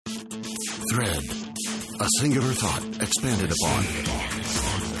Thread. A singular thought expanded upon.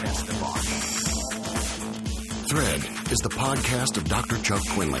 Thread is the podcast of Dr. Chuck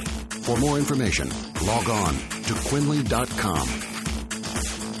Quinley. For more information, log on to Quinley.com.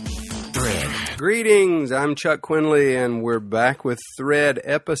 Thread. Greetings, I'm Chuck Quinley, and we're back with Thread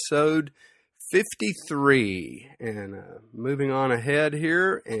episode 53. And moving on ahead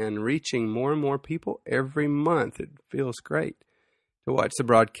here and reaching more and more people every month. It feels great to watch the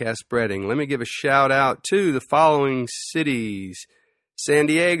broadcast spreading. Let me give a shout out to the following cities: San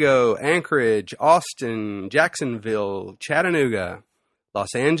Diego, Anchorage, Austin, Jacksonville, Chattanooga,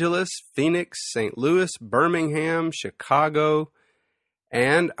 Los Angeles, Phoenix, St. Louis, Birmingham, Chicago,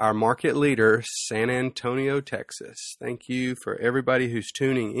 and our market leader, San Antonio, Texas. Thank you for everybody who's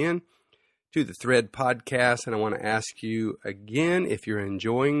tuning in to the Thread podcast. And I want to ask you again, if you're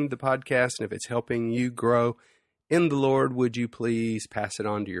enjoying the podcast and if it's helping you grow in the Lord, would you please pass it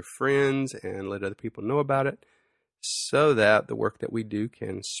on to your friends and let other people know about it so that the work that we do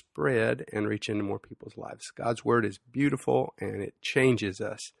can spread and reach into more people's lives. God's Word is beautiful and it changes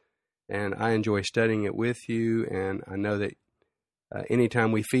us. And I enjoy studying it with you. And I know that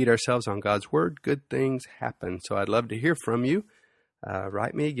anytime we feed ourselves on God's Word, good things happen. So I'd love to hear from you.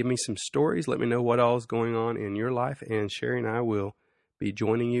 Write me, give me some stories. Let me know what all is going on in your life. And Sherry and I will be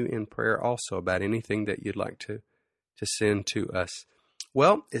joining you in prayer also about anything that you'd like to send to us.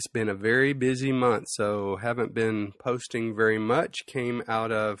 Well, it's been a very busy month, so haven't been posting very much. Came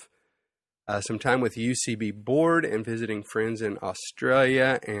out of some time with UCB board and visiting friends in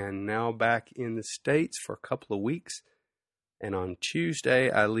Australia, and now back in the States for a couple of weeks. And on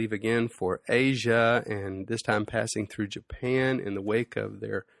Tuesday, I leave again for Asia, and this time passing through Japan in the wake of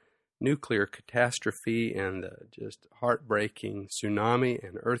their nuclear catastrophe and the just heartbreaking tsunami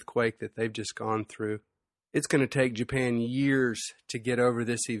and earthquake that they've just gone through. It's going to take Japan years to get over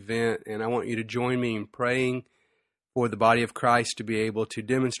this event, and I want you to join me in praying for the body of Christ to be able to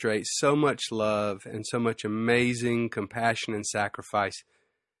demonstrate so much love and so much amazing compassion and sacrifice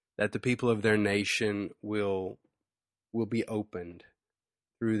that the people of their nation will be opened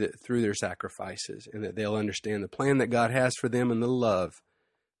through their sacrifices, and that they'll understand the plan that God has for them and the love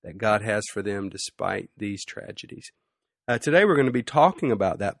that God has for them despite these tragedies. Today we're going to be talking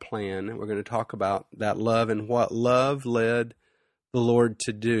about that plan. We're going to talk about that love and what love led the Lord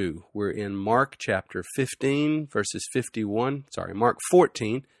to do. We're in Mark chapter 15, Mark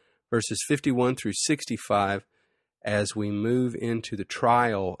 14, verses 51 through 65, as we move into the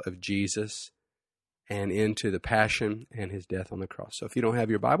trial of Jesus and into the passion and his death on the cross. So if you don't have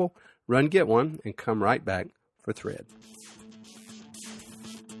your Bible, run get one and come right back for Thread.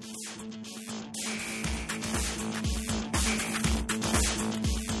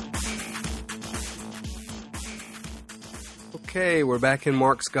 Okay, we're back in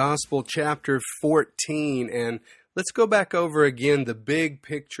Mark's Gospel, chapter 14, and let's go back over again the big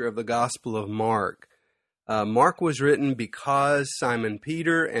picture of the Gospel of Mark. Mark was written because Simon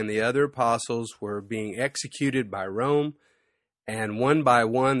Peter and the other apostles were being executed by Rome, and one by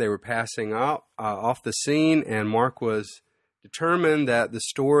one they were passing off the scene, and Mark was determined that the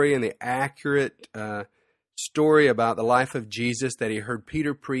story and the accurate story about the life of Jesus that he heard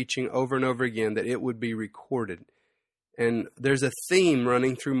Peter preaching over and over again, that it would be recorded. And there's a theme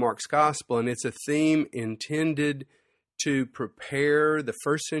running through Mark's Gospel, and it's a theme intended to prepare the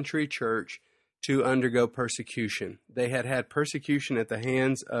first century church to undergo persecution. They had persecution at the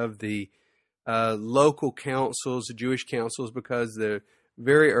hands of the local councils, the Jewish councils, because the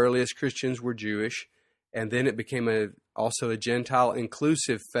very earliest Christians were Jewish, and then it became also a Gentile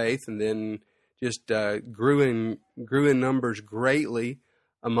inclusive faith, and then just grew in numbers greatly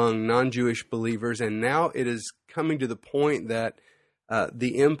among non-Jewish believers, and now it is coming to the point that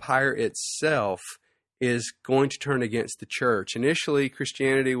the empire itself is going to turn against the church. Initially,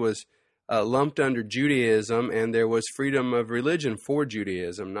 Christianity was lumped under Judaism, and there was freedom of religion for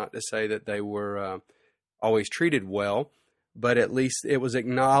Judaism. Not to say that they were always treated well, but at least it was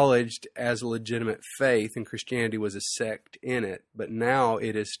acknowledged as a legitimate faith, and Christianity was a sect in it. But now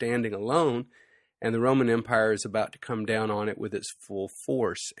it is standing alone, and the Roman Empire is about to come down on it with its full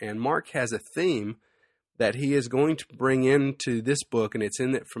force. And Mark has a theme that he is going to bring into this book, and it's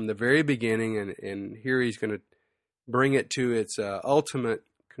in it from the very beginning, and here he's going to bring it to its ultimate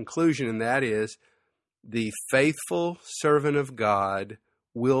conclusion, and that is the faithful servant of God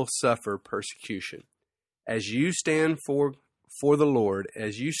will suffer persecution. As you stand for the Lord,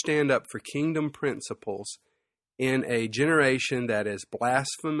 as you stand up for kingdom principles, in a generation that is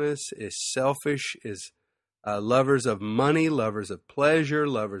blasphemous, is selfish, is lovers of money, lovers of pleasure,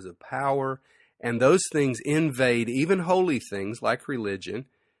 lovers of power, and those things invade even holy things like religion.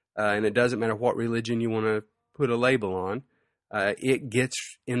 and it doesn't matter what religion you want to put a label on, it gets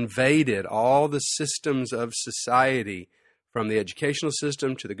invaded. All the systems of society, from the educational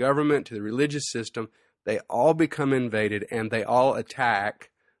system to the government to the religious system, they all become invaded, and they all attack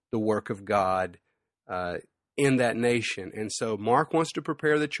the work of God in that nation. And so Mark wants to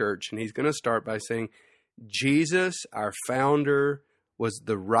prepare the church, and he's going to start by saying, Jesus, our founder, was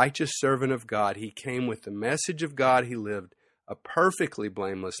the righteous servant of God. He came with the message of God. He lived a perfectly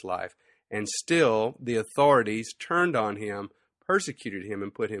blameless life. And still, the authorities turned on him, persecuted him,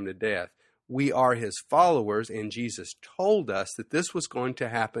 and put him to death. We are his followers, and Jesus told us that this was going to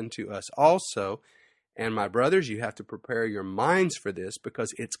happen to us also. And my brothers, you have to prepare your minds for this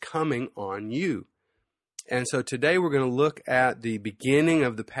because it's coming on you. And so today we're going to look at the beginning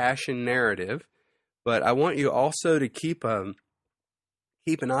of the Passion narrative, but I want you also to keep an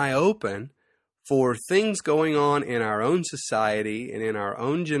eye open for things going on in our own society and in our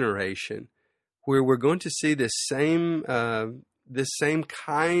own generation, where we're going to see this same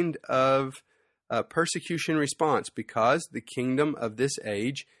kind of persecution response, because the kingdom of this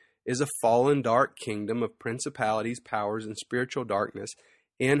age is a fallen, dark kingdom of principalities, powers, and spiritual darkness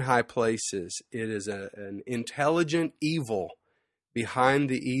in high places. It is an intelligent evil behind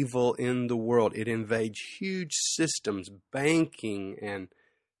the evil in the world. It invades huge systems, banking and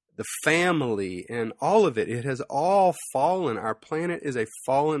the family and all of it. It has all fallen. Our planet is a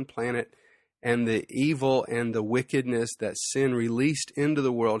fallen planet, and the evil and the wickedness that sin released into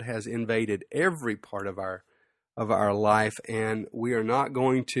the world has invaded every part of our life, and we are not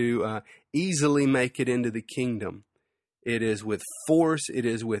going to easily make it into the kingdom. It is with force, it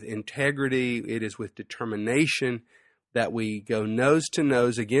is with integrity, it is with determination that we go nose to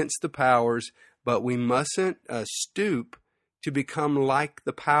nose against the powers, but we mustn't stoop to become like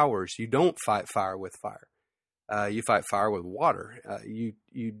the powers. You don't fight fire with fire. You fight fire with water.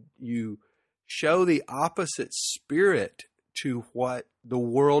 You show the opposite spirit to what the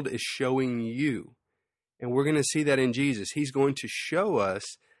world is showing you. And we're going to see that in Jesus. He's going to show us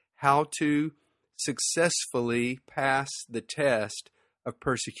how to successfully pass the test of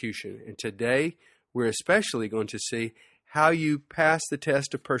persecution. And today, we're especially going to see how you pass the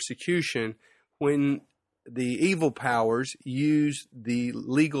test of persecution when the evil powers use the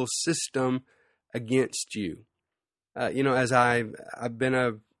legal system against you. As I've been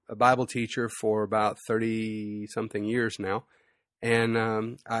a Bible teacher for about 30-something years now, and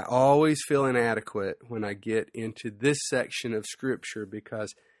I always feel inadequate when I get into this section of Scripture,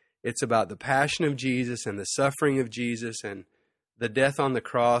 because it's about the passion of Jesus and the suffering of Jesus and the death on the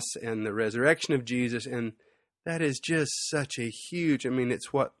cross and the resurrection of Jesus. And that is just such a huge,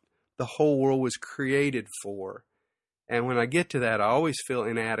 it's what the whole world was created for. And when I get to that, I always feel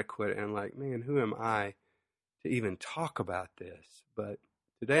inadequate and like, man, who am I to even talk about this? But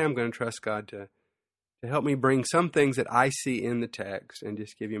today I'm going to trust God to help me bring some things that I see in the text and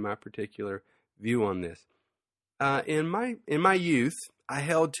just give you my particular view on this. In my youth, I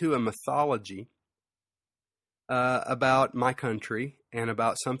held to a mythology about my country and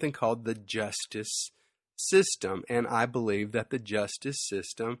about something called the justice system. And I believed that the justice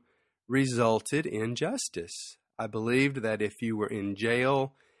system resulted in justice. I believed that if you were in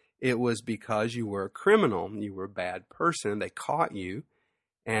jail, it was because you were a criminal. You were a bad person. They caught you.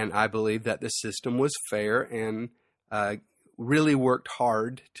 And I believed that the system was fair and really worked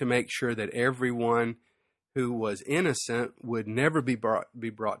hard to make sure that everyone who was innocent would never be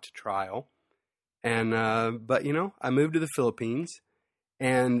brought to trial. And but I moved to the Philippines,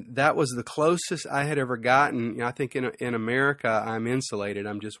 and that was the closest I had ever gotten. I think in America I'm insulated.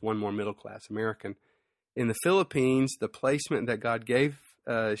 I'm just one more middle class American. In the Philippines, the placement that God gave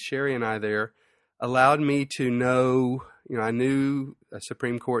Sherry and I there allowed me to know. I knew a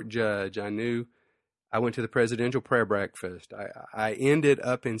Supreme Court judge. I went to the presidential prayer breakfast. I ended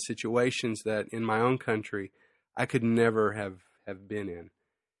up in situations that in my own country I could never have been in.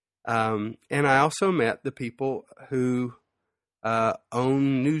 And I also met the people who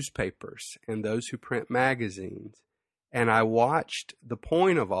own newspapers and those who print magazines. And I watched the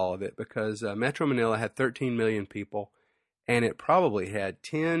point of all of it, because Metro Manila had 13 million people, and it probably had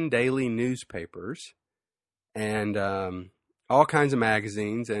 10 daily newspapers and all kinds of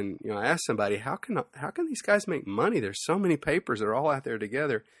magazines. And I asked somebody, how can these guys make money? There's so many papers, they're all out there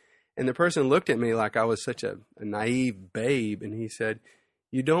together. And the person looked at me like I was such a naive babe, and he said,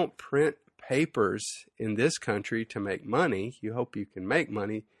 you don't print papers in this country to make money. You hope you can make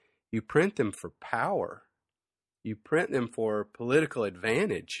money. You print them for power. You print them for political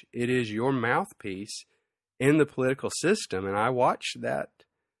advantage. It is your mouthpiece in the political system. And I watched that.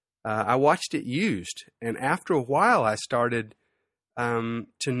 I watched it used. And after a while, I started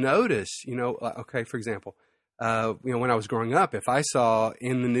to notice, okay, for example, when I was growing up, if I saw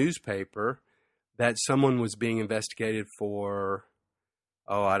in the newspaper that someone was being investigated for,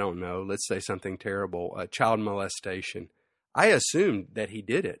 I don't know, let's say something terrible, child molestation, I assumed that he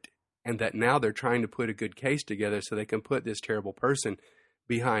did it and that now they're trying to put a good case together so they can put this terrible person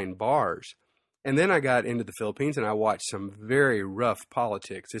behind bars. And then I got into the Philippines and I watched some very rough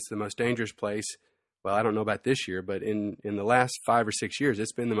politics. It's the most dangerous place. Well, I don't know about this year, but in the last 5 or 6 years,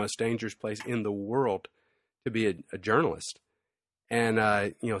 it's been the most dangerous place in the world to be a journalist. And,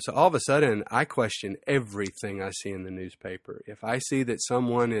 so all of a sudden, I question everything I see in the newspaper. If I see that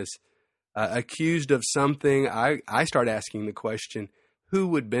someone is accused of something, I start asking the question, who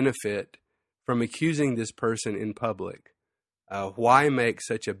would benefit from accusing this person in public? Why make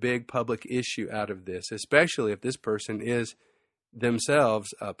such a big public issue out of this, especially if this person is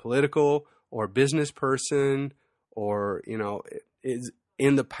themselves a political or business person or, is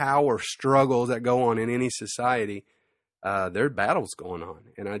in the power struggles that go on in any society. There are battles going on.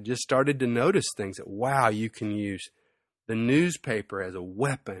 And I just started to notice things that, wow, you can use the newspaper as a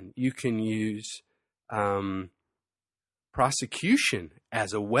weapon. You can use prosecution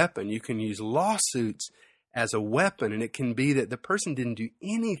as a weapon. You can use lawsuits as a weapon. And it can be that the person didn't do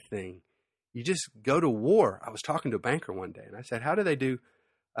anything. You just go to war. I was talking to a banker one day and I said, how do they do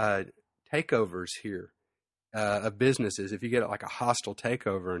takeovers here of businesses if you get like a hostile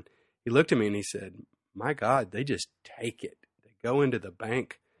takeover? And he looked at me and he said, my God, they just take it. They go into the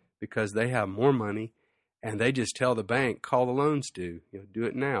bank because they have more money and they just tell the bank, call the loans due, do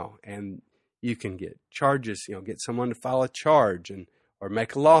it now. And you can get charges, get someone to file a charge or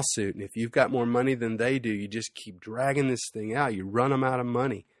make a lawsuit. And if you've got more money than they do, you just keep dragging this thing out. You run them out of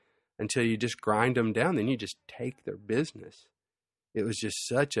money until you just grind them down. Then you just take their business. It was just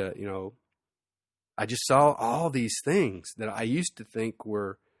such a, I just saw all these things that I used to think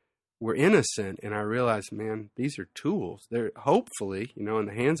were innocent. And I realized, man, these are tools. They're hopefully, in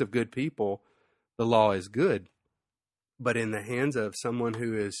the hands of good people, the law is good. But in the hands of someone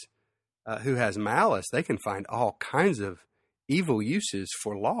who has malice, they can find all kinds of evil uses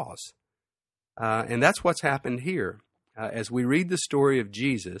for laws. And that's what's happened here. As we read the story of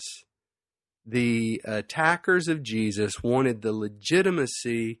Jesus, the attackers of Jesus wanted the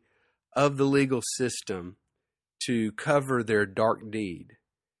legitimacy of the legal system to cover their dark deed.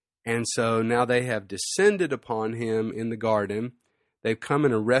 And so now they have descended upon him in the garden. They've come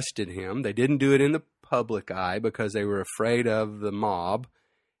and arrested him. They didn't do it in the public eye because they were afraid of the mob.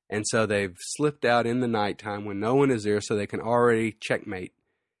 And so they've slipped out in the nighttime when no one is there so they can already checkmate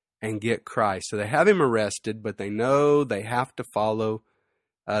and get Christ. So they have him arrested, but they know they have to follow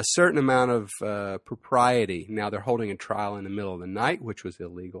a certain amount of propriety. Now they're holding a trial in the middle of the night, which was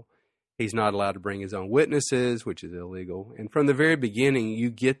illegal. He's not allowed to bring his own witnesses, which is illegal. And from the very beginning, you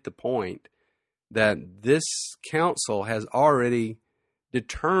get the point that this council has already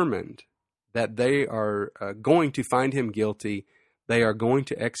determined that they are going to find him guilty. They are going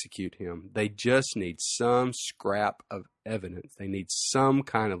to execute him. They just need some scrap of evidence. They need some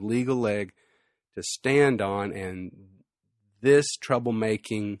kind of legal leg to stand on, and this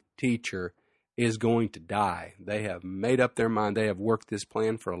troublemaking teacher is going to die. They have made up their mind. They have worked this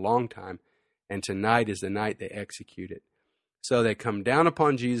plan for a long time, and tonight is the night they execute it. So they come down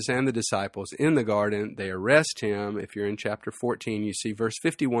upon Jesus and the disciples in the garden. They arrest him. If you're in chapter 14, you see verse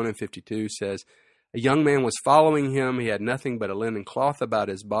 51 and 52 says, a young man was following him. He had nothing but a linen cloth about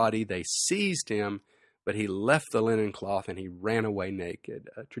his body. They seized him, but he left the linen cloth and he ran away naked.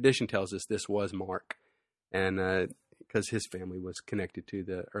 Tradition tells us this was Mark, and because his family was connected to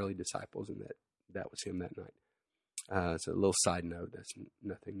the early disciples, and that was him that night. It's a little side note. That's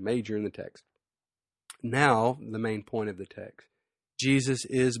nothing major in the text. Now, the main point of the text. Jesus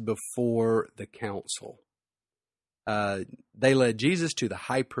is before the council. They led Jesus to the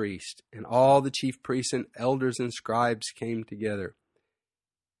high priest, and all the chief priests and elders and scribes came together.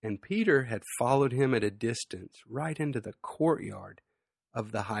 And Peter had followed him at a distance, right into the courtyard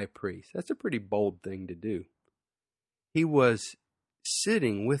of the high priest. That's a pretty bold thing to do. He was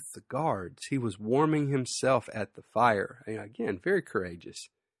sitting with the guards. He was warming himself at the fire. And again, very courageous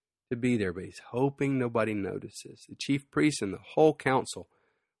to be there, but he's hoping nobody notices. The chief priests and the whole council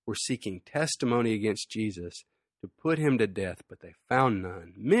were seeking testimony against Jesus to put him to death, but they found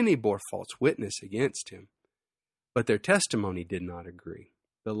none. Many bore false witness against him, but their testimony did not agree.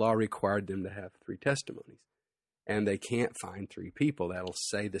 The law required them to have 3 testimonies, and they can't find 3 people that'll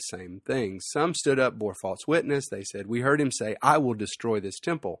say the same thing. Some stood up, bore false witness. They said, we heard him say, I will destroy this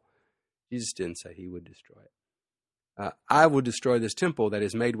temple. Jesus didn't say he would destroy it. I will destroy this temple that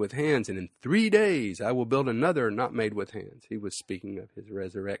is made with hands, and in 3 days I will build another not made with hands. He was speaking of his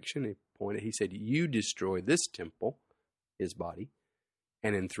resurrection. He said, you destroy this temple, his body,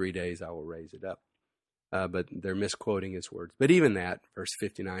 and in 3 days I will raise it up. But they're misquoting his words. But even that, verse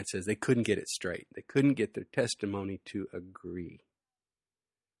 59 says they couldn't get it straight. They couldn't get their testimony to agree.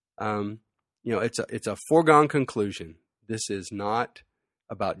 It's a foregone conclusion. This is not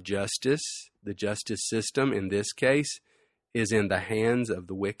about justice. The justice system in this case is in the hands of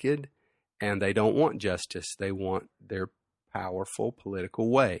the wicked, and they don't want justice. They want their powerful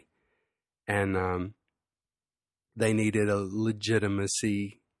political way. And they needed a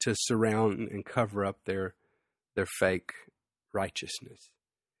legitimacy to surround and cover up their fake righteousness.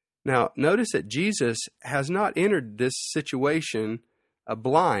 Now, notice that Jesus has not entered this situation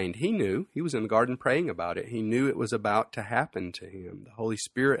blind. He knew. He was in the garden praying about it. He knew it was about to happen to him. The Holy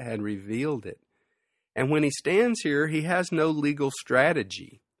Spirit had revealed it. And when he stands here, he has no legal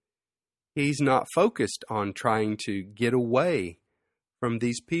strategy. He's not focused on trying to get away from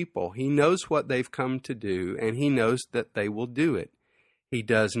these people. He knows what they've come to do, and he knows that they will do it. He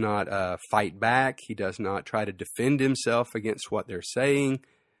does not fight back. He does not try to defend himself against what they're saying.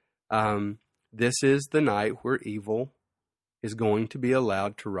 This is the night where evil is going to be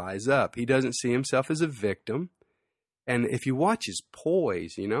allowed to rise up. He doesn't see himself as a victim. And if you watch his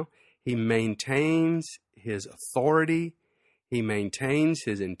poise, he maintains his authority. He maintains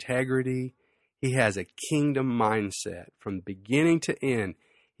his integrity. He has a kingdom mindset from beginning to end.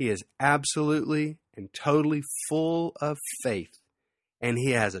 He is absolutely and totally full of faith. And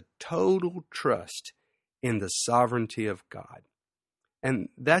he has a total trust in the sovereignty of God. And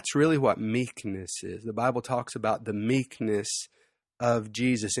that's really what meekness is. The Bible talks about the meekness of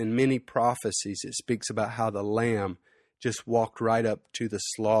Jesus. In many prophecies, it speaks about how the lamb just walked right up to the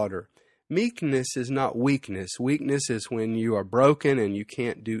slaughter. Meekness is not weakness. Weakness is when you are broken and you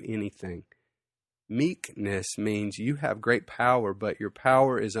can't do anything. Meekness means you have great power, but your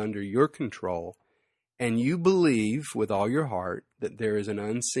power is under your control. And you believe with all your heart that there is an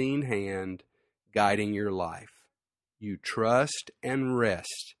unseen hand guiding your life. You trust and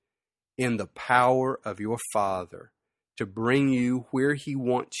rest in the power of your Father to bring you where He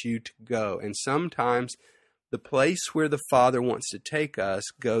wants you to go. And sometimes the place where the Father wants to take us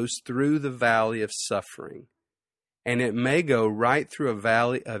goes through the valley of suffering. And it may go right through a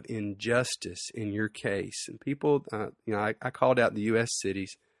valley of injustice in your case. And people, I called out the U.S.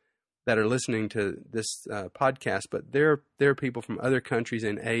 cities that are listening to this podcast, but there are people from other countries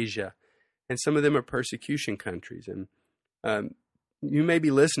in Asia, and some of them are persecution countries. And you may be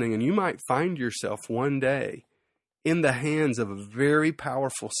listening, and you might find yourself one day in the hands of a very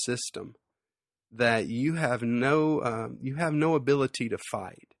powerful system that you have no ability to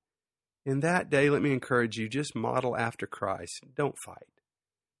fight. In that day, let me encourage you, just model after Christ. Don't fight.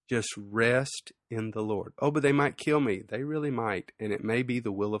 Just rest in the Lord. Oh, but they might kill me. They really might. And it may be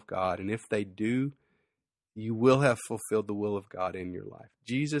the will of God. And if they do, you will have fulfilled the will of God in your life.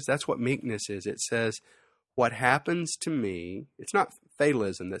 Jesus, that's what meekness is. It says, what happens to me, it's not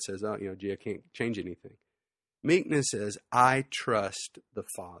fatalism that says, gee, I can't change anything. Meekness says, I trust the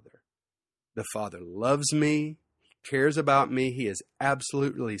Father. The Father loves me. He cares about me. He is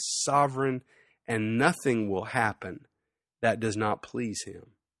absolutely sovereign, and nothing will happen that does not please Him.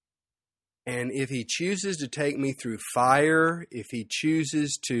 And if He chooses to take me through fire, if He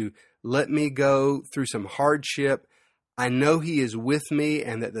chooses to let me go through some hardship, I know He is with me,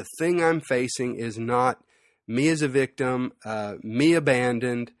 and that the thing I'm facing is not me as a victim, me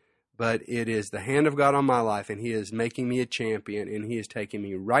abandoned, but it is the hand of God on my life, and He is making me a champion, and He is taking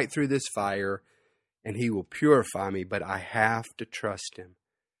me right through this fire, and He will purify me, but I have to trust Him.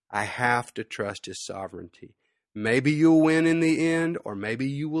 I have to trust His sovereignty. Maybe you'll win in the end, or maybe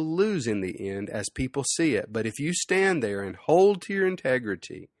you will lose in the end as people see it. But if you stand there and hold to your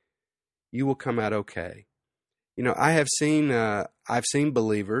integrity, you will come out okay. I've seen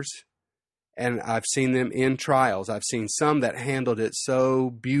believers, and I've seen them in trials. I've seen some that handled it so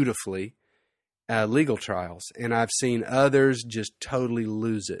beautifully, legal trials, and I've seen others just totally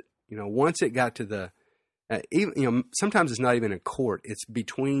lose it. Once it got to sometimes it's not even a court. It's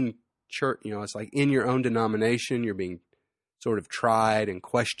between church, it's like in your own denomination, you're being sort of tried and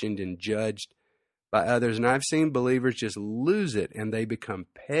questioned and judged by others. And I've seen believers just lose it, and they become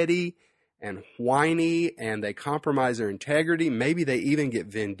petty and whiny, and they compromise their integrity. Maybe they even get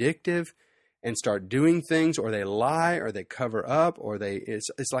vindictive and start doing things, or they lie, or they cover up, or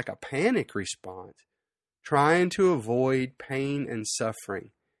it's like a panic response, trying to avoid pain and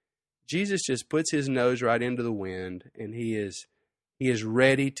suffering. Jesus just puts His nose right into the wind, and He is He is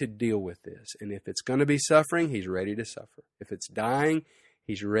ready to deal with this. And if it's going to be suffering, he's ready to suffer. If it's dying,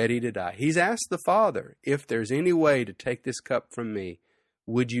 he's ready to die. He's asked the Father, if there's any way to take this cup from me,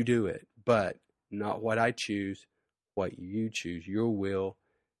 would you do it? But not what I choose, what you choose. Your will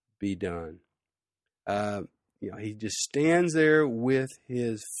be done. He just stands there with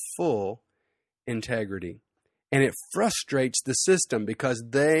his full integrity. And it frustrates the system because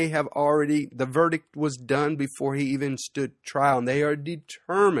the verdict was done before he even stood trial. And they are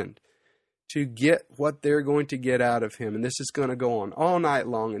determined to get what they're going to get out of him. And this is going to go on all night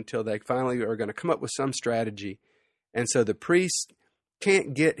long until they finally are going to come up with some strategy. And so the priest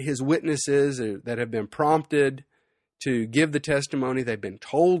can't get his witnesses that have been prompted to give the testimony they've been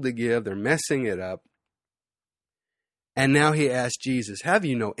told to give. They're messing it up. And now he asked Jesus, have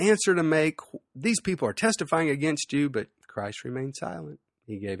you no answer to make? These people are testifying against you, but Christ remained silent.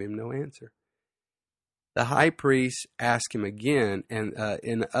 He gave him no answer. The high priest asked him again, and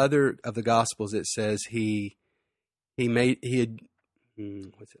in other of the Gospels it says it's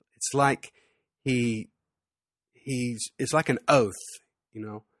like it's like an oath,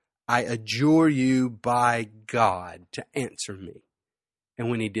 I adjure you by God to answer me. And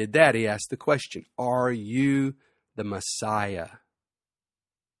when he did that, he asked the question, are you the Messiah?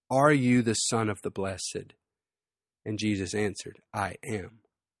 Are you the Son of the Blessed? And Jesus answered, I am.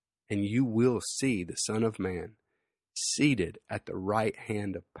 And you will see the Son of Man seated at the right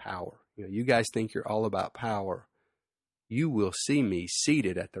hand of power. You guys think you're all about power. You will see me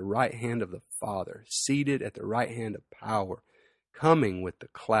seated at the right hand of the Father, seated at the right hand of power, coming with the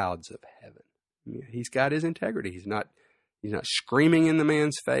clouds of heaven. He's got his integrity. He's not screaming in the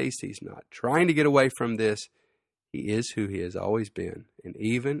man's face. He's not trying to get away from this. He is who he has always been. And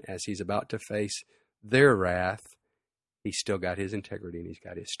even as he's about to face their wrath, he's still got his integrity and he's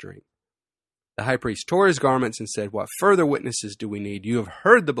got his strength. The high priest tore his garments and said, what further witnesses do we need? You have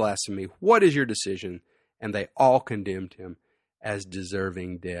heard the blasphemy. What is your decision? And they all condemned him as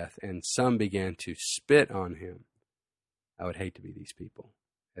deserving death. And some began to spit on him. I would hate to be these people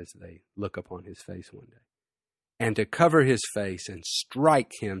as they look upon his face one day. And to cover his face and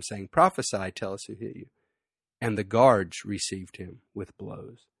strike him, saying, prophesy, tell us who hit you. And the guards received him with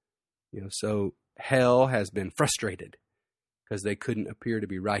blows. So hell has been frustrated because they couldn't appear to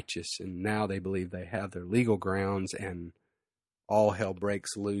be righteous. And now they believe they have their legal grounds, and all hell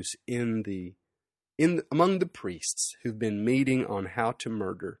breaks loose among the priests who've been meeting on how to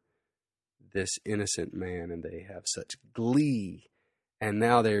murder this innocent man. And they have such glee. And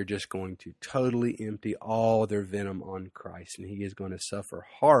now they're just going to totally empty all their venom on Christ. And he is going to suffer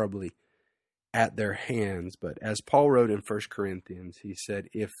horribly at their hands. But as Paul wrote in 1 Corinthians, he said,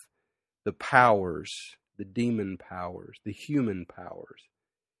 if the powers, the demon powers, the human powers,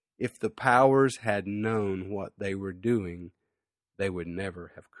 if the powers had known what they were doing, they would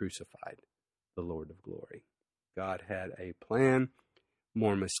never have crucified the Lord of glory. God had a plan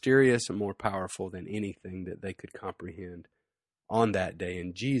more mysterious and more powerful than anything that they could comprehend on that day.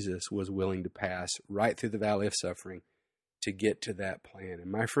 And Jesus was willing to pass right through the valley of suffering to get to that plan.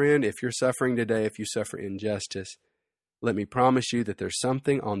 And my friend, if you're suffering today, if you suffer injustice, let me promise you that there's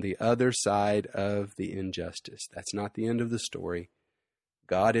something on the other side of the injustice. That's not the end of the story.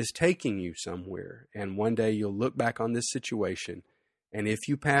 God is taking you somewhere, and one day you'll look back on this situation, and if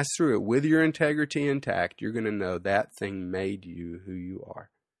you pass through it with your integrity intact, you're going to know that thing made you who you are.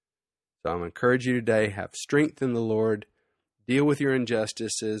 So I'm encouraging you today, have strength in the Lord. Deal with your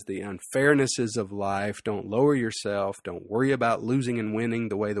injustices, the unfairnesses of life. Don't lower yourself. Don't worry about losing and winning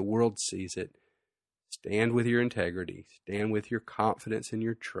the way the world sees it. Stand with your integrity. Stand with your confidence and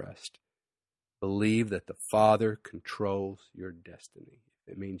your trust. Believe that the Father controls your destiny.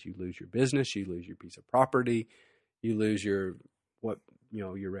 If it means you lose your business, you lose your piece of property, you lose your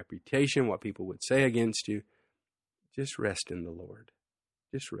reputation, what people would say against you, just rest in the Lord.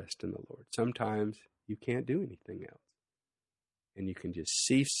 Just rest in the Lord. Sometimes you can't do anything else. And you can just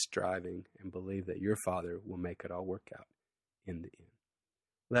cease striving and believe that your Father will make it all work out in the end.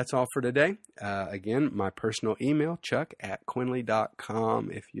 Well, that's all for today. Again, my personal email,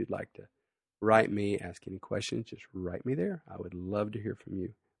 chuck@quinley.com. If you'd like to write me, ask any questions, just write me there. I would love to hear from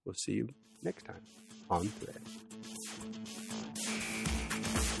you. We'll see you next time on Thread.